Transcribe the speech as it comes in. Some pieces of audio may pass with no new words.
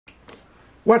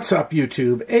What's up,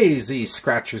 YouTube? AZ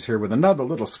Scratchers here with another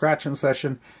little scratching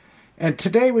session. And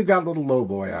today we've got a little low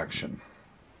boy action.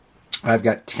 I've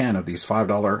got 10 of these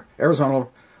 $5 Arizona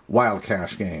Wild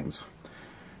Cash games.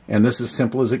 And this is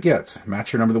simple as it gets.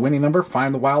 Match your number to the winning number,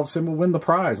 find the wild symbol, win the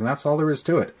prize, and that's all there is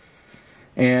to it.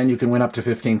 And you can win up to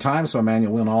 15 times, so a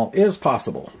manual win all is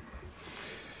possible.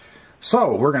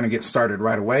 So, we're going to get started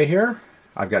right away here.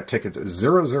 I've got tickets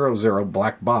 000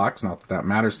 black box, not that that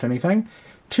matters to anything,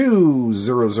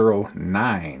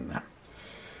 2009.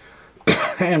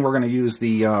 And we're going to use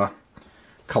the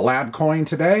collab coin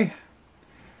today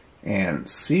and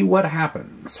see what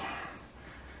happens.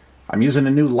 I'm using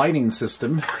a new lighting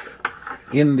system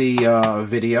in the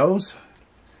videos.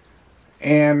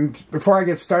 And before I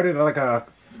get started, I'd like a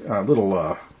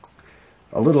little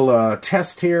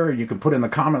test here. You can put in the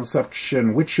comment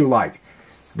section which you like.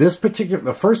 This particular,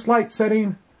 the first light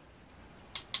setting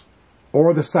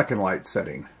or the second light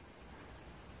setting.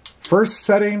 First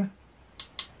setting,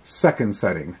 second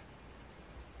setting.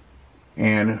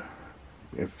 And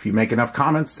if you make enough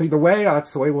comments either way,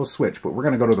 that's the way we'll switch. But we're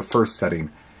going to go to the first setting.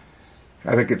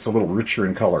 I think it's a little richer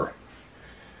in color.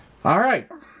 All right,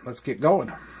 let's get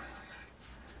going.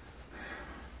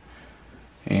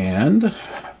 And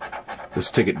this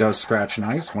ticket does scratch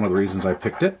nice. One of the reasons I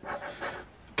picked it.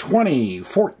 20,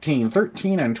 14,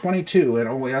 13, and 22. And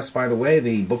oh yes, by the way,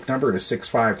 the book number is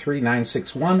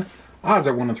 653961. Odds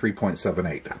are 1 in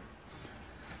 3.78.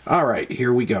 All right,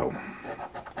 here we go.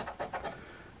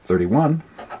 31,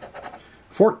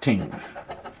 14,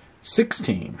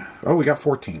 16. Oh, we got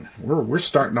 14. We're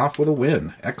starting off with a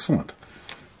win. Excellent.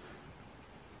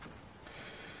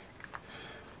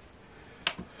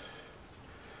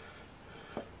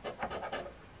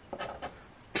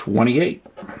 $28,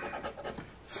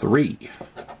 3,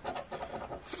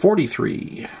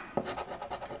 43,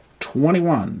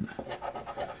 21,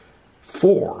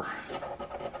 4,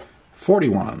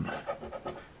 41,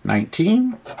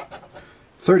 19,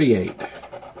 38,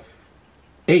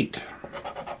 8,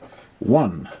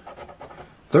 1,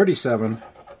 37,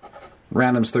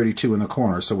 random's 32 in the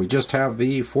corner, so we just have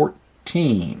the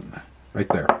 14 right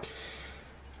there.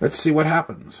 Let's see what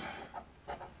happens.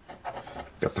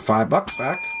 Got the $5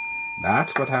 back.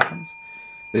 That's what happens.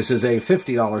 This is a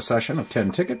 $50 session of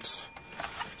 10 tickets.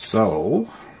 So,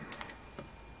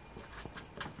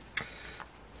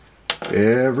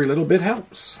 every little bit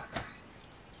helps.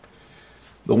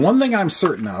 The one thing I'm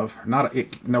certain of,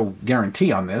 no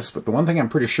guarantee on this, but the one thing I'm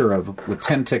pretty sure of with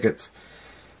 10 tickets,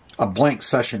 a blank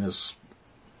session is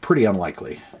pretty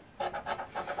unlikely.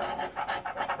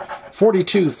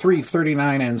 42, 3,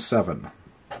 39, and 7.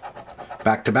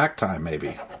 Back-to-back time,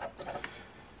 maybe.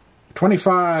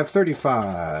 25,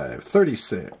 35,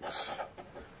 36,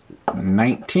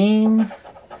 19,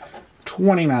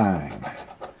 29.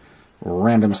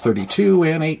 Randoms 32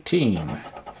 and 18.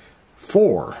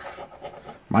 4.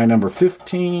 My number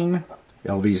 15.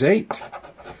 LV's 8.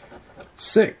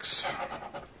 6.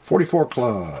 44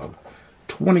 Club.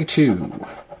 22.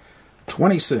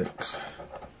 26.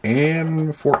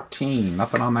 And 14.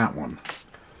 Nothing on that one.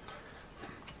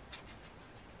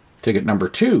 Ticket number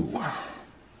 2.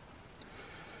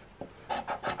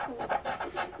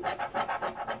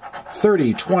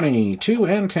 30, 22,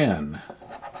 and 10.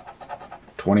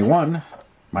 21,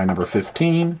 my number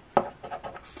 15.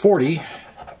 40,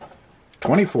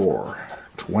 24,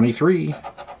 23,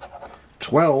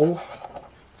 12,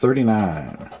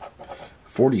 39,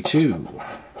 42,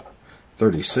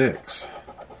 36,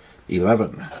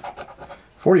 11,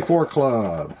 44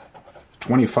 Club,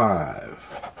 25,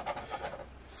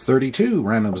 32,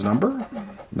 random's number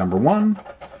 1,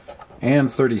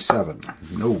 and 37.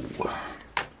 No.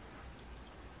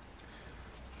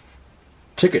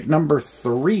 Ticket number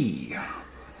 3.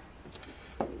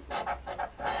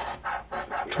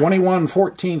 21,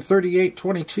 14, 38,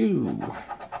 22.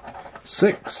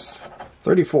 6,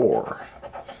 34,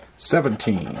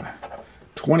 17,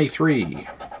 23,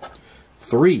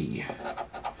 3,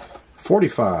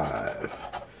 45,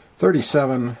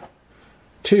 37,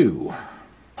 2.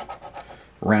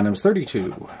 Randoms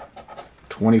 32,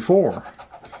 24,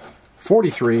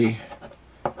 43,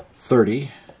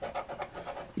 30,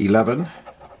 11,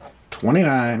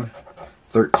 29,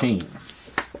 13.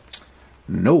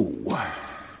 No.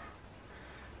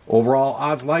 Overall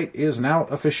odds light is now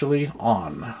officially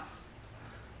on.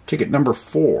 Ticket number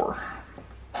 4.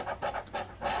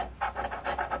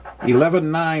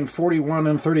 11, 9, 41,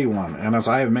 and 31. And as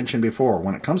I have mentioned before,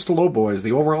 when it comes to low boys,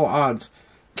 the overall odds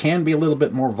can be a little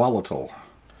bit more volatile.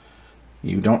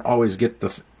 You don't always get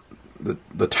the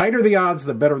tighter the odds,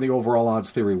 the better the overall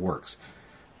odds theory works.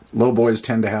 Low boys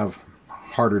tend to have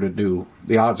harder to do.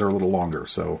 The odds are a little longer,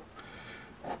 so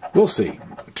we'll see.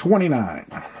 29,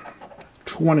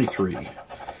 23,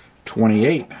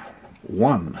 28,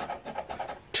 1,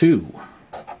 2,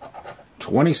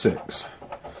 26,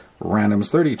 randoms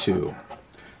 32,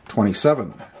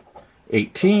 27,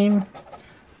 18,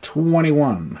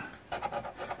 21,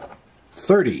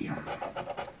 30,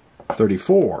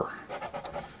 34,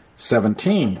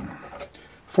 17,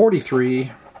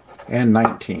 43, and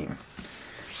 19.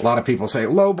 A lot of people say,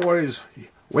 low boys,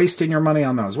 wasting your money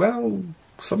on those. Well,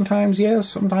 sometimes yes,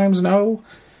 sometimes no.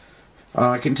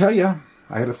 I can tell you,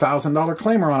 I had a $1,000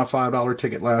 claimer on a $5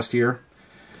 ticket last year.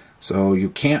 So you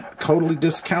can't totally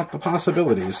discount the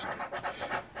possibilities.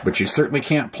 But you certainly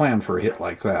can't plan for a hit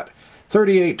like that.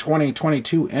 38, 20,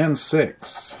 22, and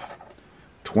 6.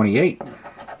 28,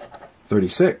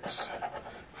 36,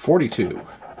 42,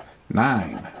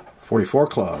 9, 44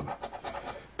 club,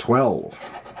 12,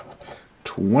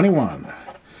 21,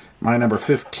 my number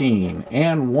 15,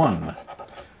 and 1,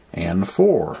 and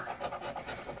 4,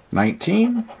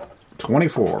 19,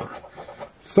 24,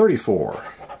 34,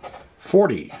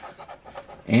 40,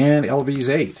 and LV's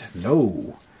 8.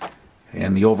 No.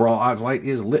 And the overall odds light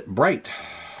is lit bright.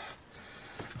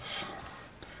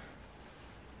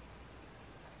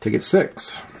 Ticket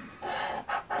 6.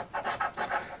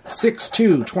 6,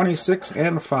 2, 26,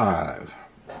 and 5.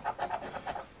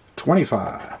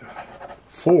 25,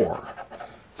 4,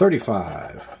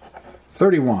 35,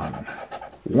 31,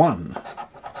 1,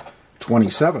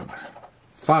 27,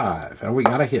 5. And we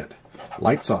got a hit.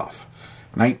 Lights off.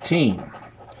 19,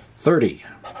 30,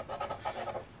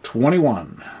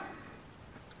 21.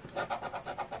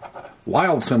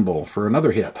 Wild symbol for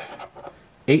another hit.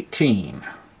 18.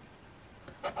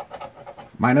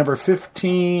 My number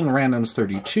 15, randoms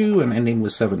 32, and ending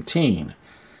with 17.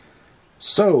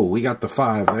 So, we got the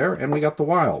 5 there, and we got the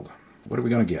wild. What are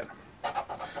we going to get?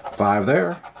 5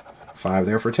 there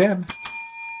for 10.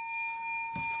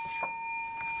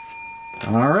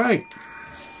 All right.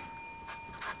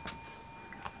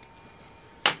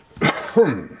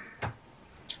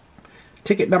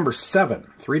 Ticket number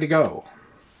 7, 3 to go.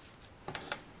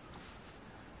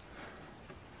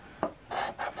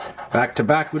 Back to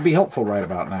back would be helpful right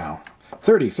about now.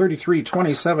 30, 33,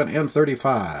 27, and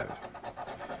 35.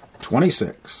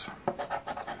 26.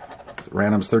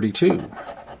 Randoms 32.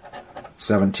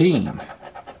 17.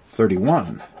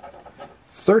 31.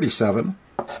 37.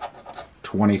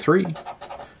 23.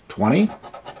 20.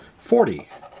 40.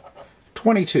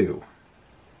 22.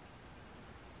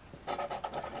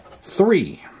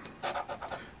 3.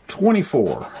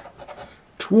 24.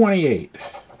 28.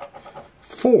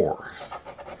 4.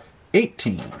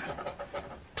 18,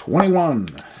 21,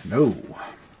 no.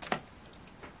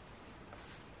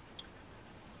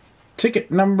 Ticket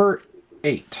number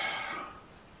 8,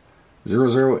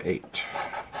 008.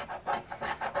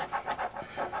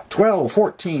 12,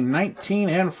 14, 19,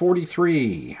 and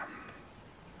 43.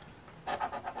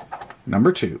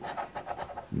 Number 2.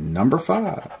 Number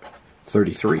 5,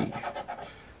 33.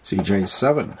 CJ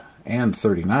 7 and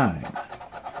 39.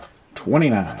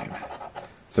 29,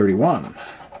 31.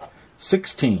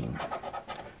 16,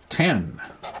 10,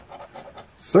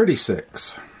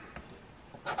 36,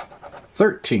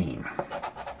 13,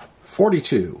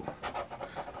 42,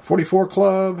 44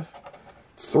 club,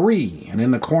 3, and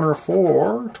in the corner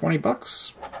for 20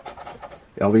 bucks.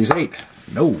 LV's 8,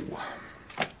 no.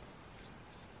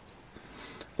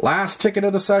 Last ticket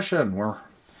of the session. We're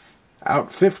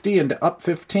out 50 and up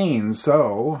 15,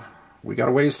 so we got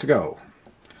a ways to go.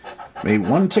 Maybe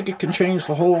one ticket can change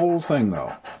the whole thing,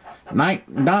 though.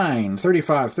 9,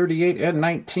 35, 38, and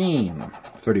 19.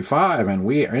 35, and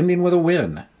we are ending with a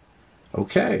win.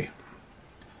 Okay.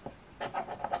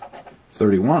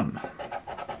 31,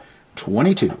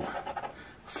 22,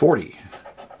 40,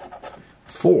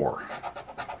 4,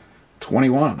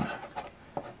 21,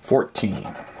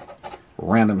 14,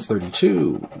 randoms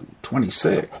 32,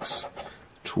 26,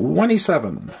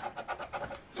 27,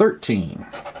 13,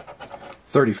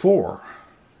 34,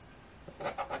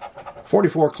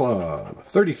 44 club,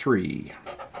 33,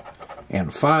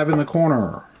 and 5 in the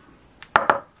corner.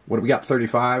 What do we got,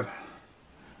 35?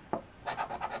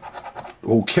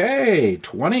 Okay,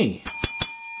 20.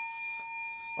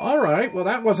 All right, well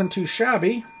that wasn't too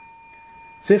shabby.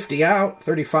 50 out,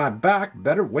 35 back,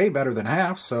 better, way better than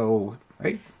half, so,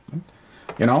 hey,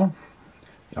 you know,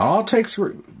 all it takes,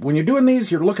 when you're doing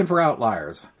these, you're looking for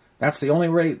outliers. That's the only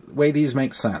way these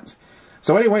make sense.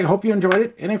 So anyway, hope you enjoyed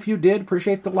it, and if you did,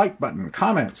 appreciate the like button,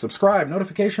 comment, subscribe,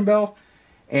 notification bell,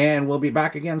 and we'll be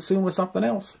back again soon with something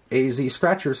else. AZ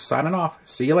Scratchers signing off.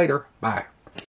 See you later. Bye.